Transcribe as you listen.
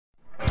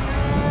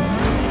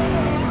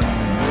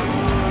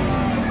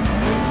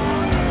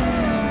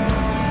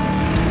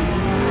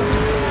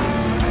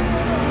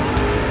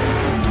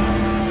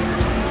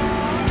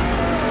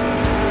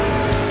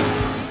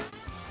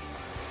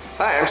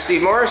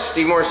Steve Morris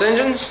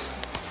Engines.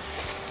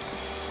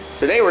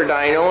 Today we're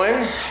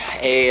dynoing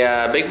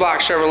a big block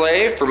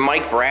Chevrolet for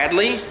Mike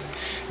Bradley.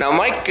 Now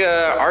Mike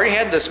already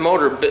had this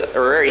motor,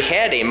 already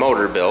had a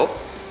motor built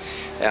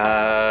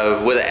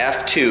with an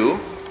F2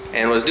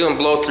 and was doing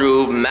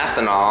blow-through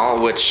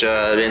methanol, which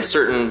in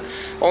certain,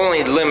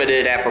 only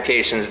limited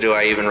applications do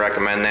I even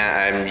recommend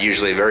that. I'm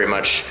usually very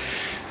much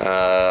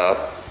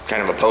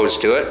kind of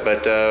opposed to it,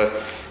 but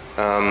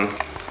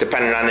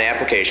depending on the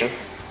application.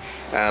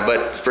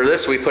 But for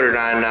this we put it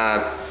on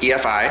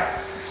EFI.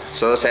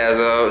 So this has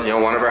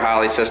one of our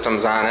Holley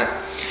systems on it.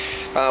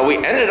 We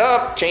ended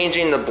up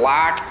changing the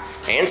block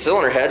and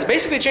cylinder heads,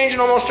 basically changing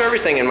almost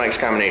everything in Mike's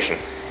combination.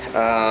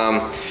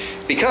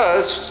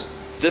 Because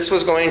this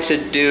was going to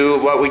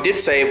do, what we did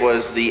save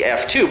was the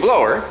F2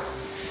 blower.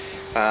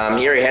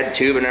 He already had the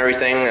tube and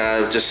everything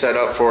just set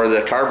up for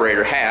the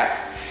carburetor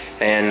hat.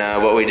 And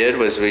what we did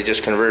was we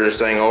just converted this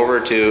thing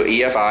over to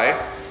EFI,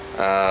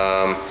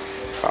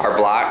 our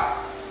block,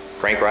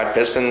 crank rod,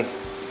 piston,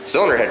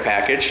 cylinder head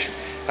package.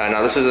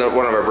 Now this is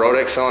one of our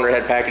Brodix cylinder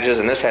head packages,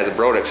 and this has a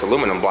Brodix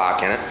aluminum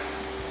block in it.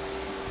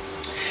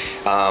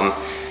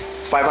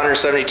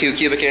 572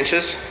 cubic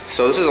inches.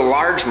 So this is a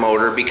large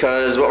motor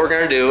because what we're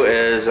going to do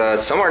is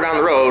somewhere down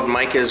the road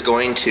Mike is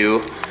going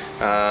to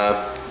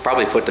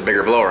probably put the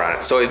bigger blower on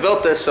it. So we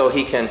built this so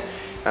he can,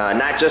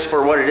 not just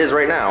for what it is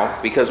right now,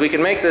 because we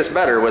can make this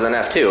better with an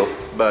F2,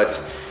 but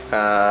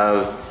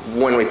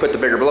when we put the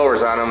bigger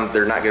blowers on them,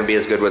 they're not going to be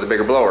as good with a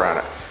bigger blower on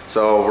it.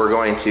 So we're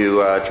going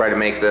to try to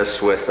make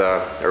this with,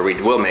 or we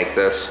will make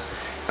this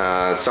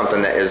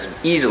something that is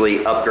easily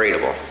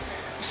upgradable.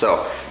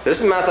 So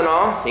this is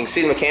methanol. You can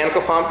see the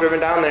mechanical pump driven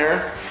down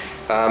there.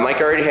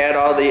 Mike already had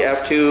all the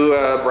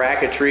F2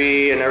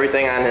 bracketry and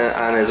everything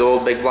on his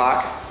old big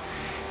block.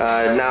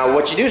 Now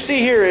what you do see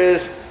here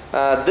is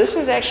this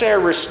is actually our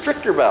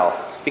restrictor belt,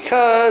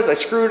 because I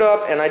screwed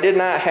up and I did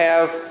not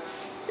have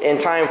in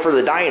time for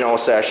the dyno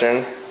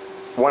session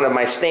one of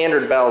my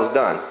standard bells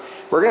done.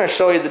 We're going to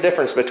show you the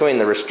difference between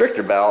the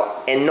restrictor belt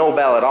and no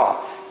bell at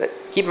all.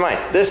 Keep in mind,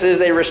 this is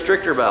a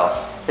restrictor belt.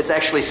 It's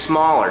actually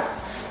smaller.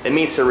 It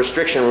meets the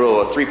restriction rule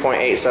of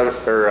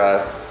 3.87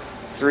 or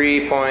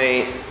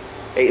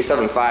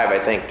 3.875, I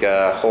think,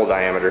 hole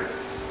diameter.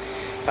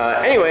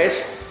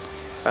 Anyways,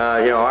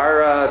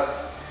 our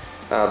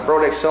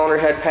Brodix cylinder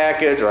head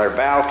package, or our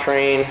valve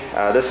train,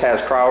 this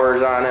has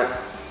Crowers on it,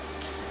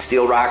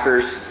 steel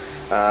rockers,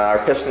 our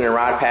piston and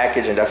rod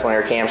package, and definitely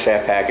our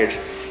camshaft package.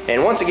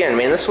 And once again,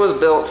 man, this was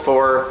built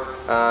for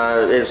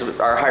is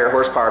our higher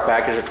horsepower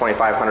package, a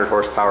 2,500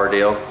 horsepower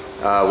deal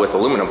with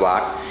aluminum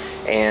block,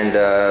 and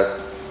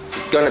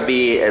going to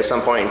be at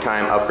some point in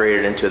time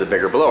upgraded into the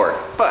bigger blower.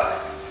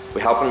 But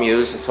we help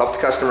the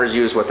customers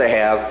use what they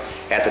have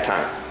at the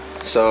time.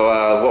 So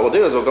what we'll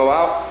do is we'll go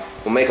out,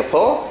 we'll make a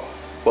pull,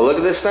 we'll look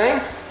at this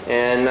thing,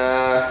 and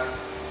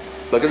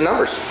look at the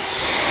numbers.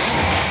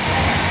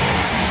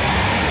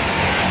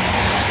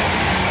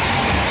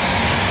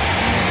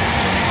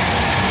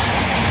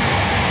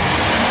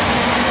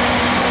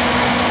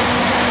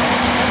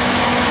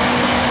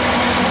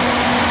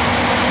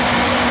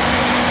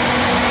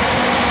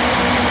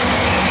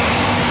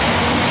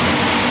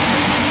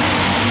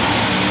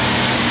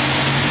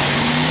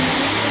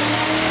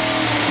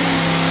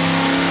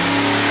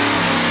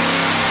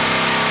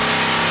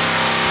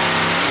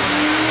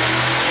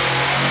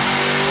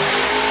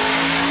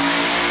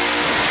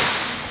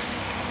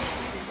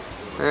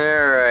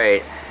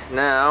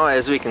 Now,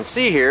 as we can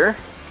see here,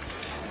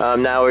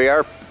 now we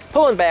are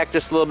pulling back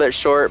just a little bit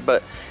short,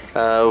 but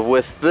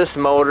with this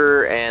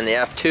motor and the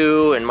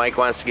F2, and Mike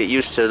wants to get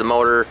used to the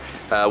motor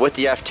with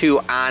the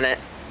F2 on it.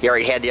 He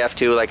already had the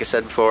F2, like I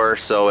said before,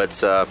 so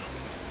it's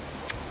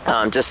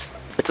it's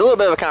a little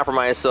bit of a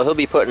compromise. So he'll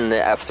be putting the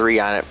F3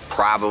 on it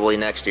probably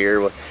next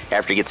year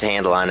after he gets a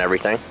handle on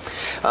everything.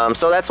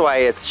 So that's why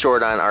it's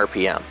short on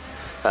RPM,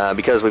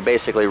 because we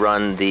basically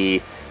run the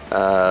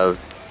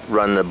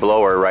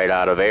blower right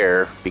out of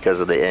air because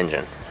of the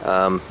engine.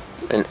 And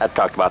I've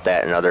talked about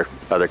that in other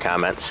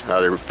comments,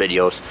 other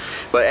videos.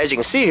 But as you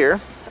can see here,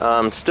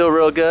 still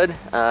real good.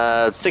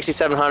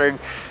 6,700.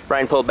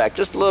 Ryan pulled back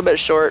just a little bit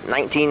short.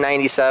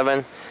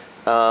 1997.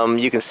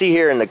 You can see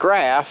here in the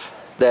graph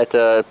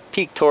that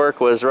peak torque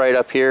was right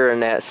up here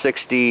in that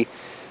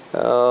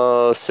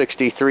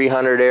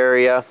 6,300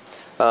 area.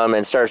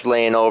 And starts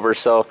laying over,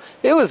 so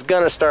it was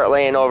gonna start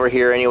laying over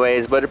here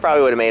anyways, but it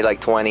probably would have made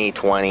like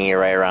 2020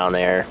 right around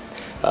there,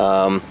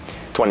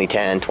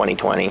 2010,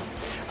 2020.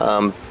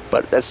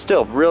 But that's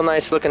still real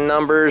nice looking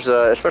numbers,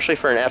 especially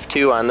for an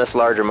F2 on this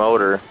larger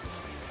motor.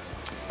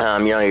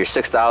 Your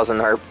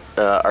 6,000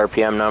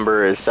 RPM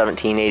number is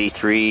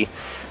 1783,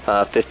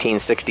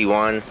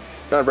 1561. You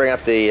want to bring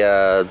up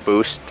the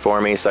boost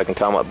for me so I can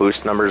tell them what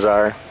boost numbers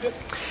are? Yep.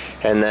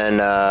 And then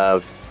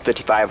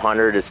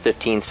 5,500 is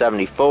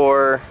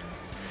 1574.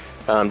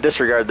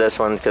 Disregard this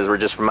one because we're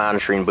just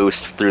monitoring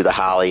boost through the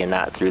Holley and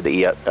not through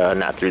the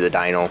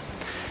dyno.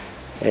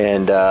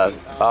 And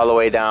all the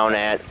way down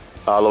at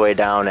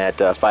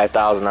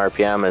 5,000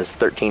 RPM is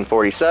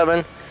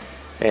 1347,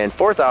 And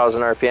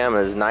 4,000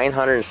 RPM is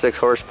 906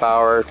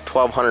 horsepower,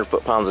 1,200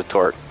 foot-pounds of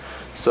torque.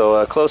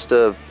 So close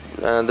to,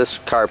 this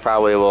car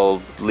probably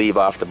will leave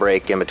off the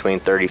brake in between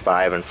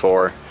 35 and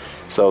 4.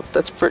 So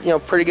that's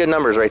pretty good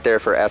numbers right there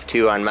for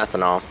F2 on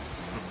methanol.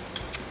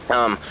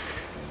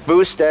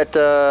 Boost at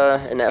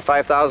in that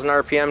 5,000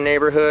 RPM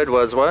neighborhood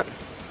was what?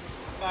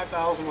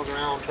 5,000 was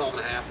around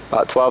 12.5.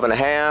 About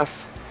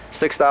 12.5.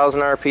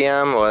 6,000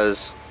 RPM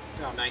was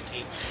around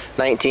 19.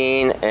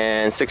 19,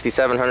 and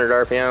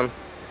 6,700 RPM.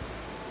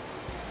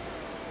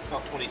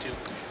 About 22.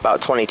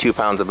 About 22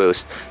 pounds of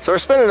boost. So we're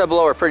spinning the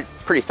blower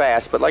pretty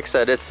fast, but like I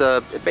said, it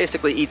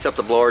basically eats up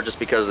the blower just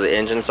because of the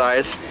engine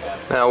size.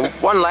 Now,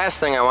 one last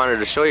thing I wanted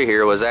to show you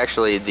here was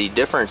actually the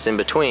difference in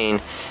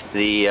between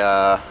the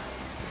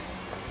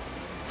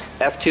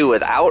F2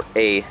 without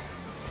a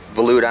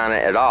volute on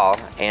it at all,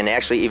 and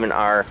actually even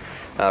our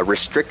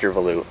restrictor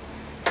volute.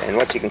 And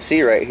what you can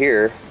see right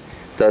here,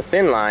 the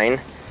thin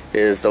line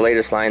is the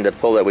latest line, the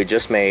pull that we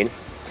just made,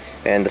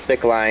 and the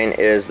thick line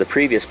is the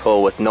previous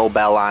pull with no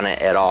bell on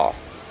it at all.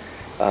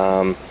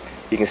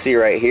 You can see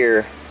right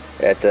here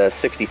at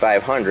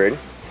 6,500,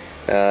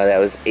 that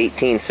was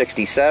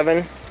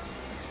 1867,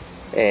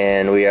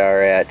 and we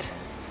are at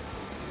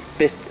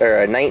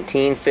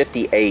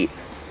 1958.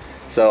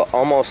 So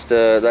almost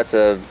that's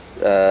a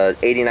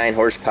 89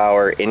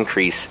 horsepower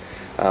increase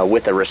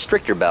with a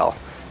restrictor bell,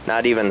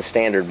 not even the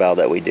standard bell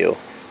that we do.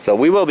 So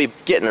we will be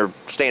getting a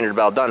standard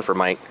bell done for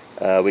Mike.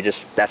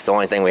 That's the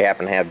only thing we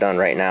happen to have done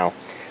right now.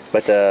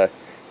 But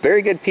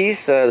very good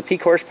piece. The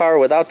peak horsepower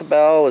without the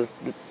bell was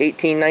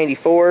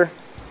 1894,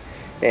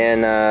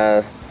 and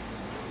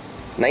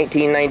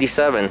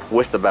 1997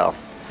 with the bell.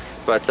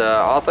 But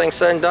all things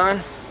said and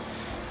done,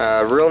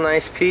 real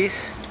nice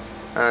piece.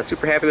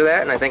 Super happy with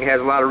that, and I think it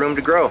has a lot of room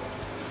to grow.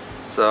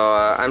 So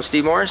I'm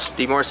Steve Morris,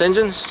 Steve Morris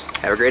Engines.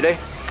 Have a great day.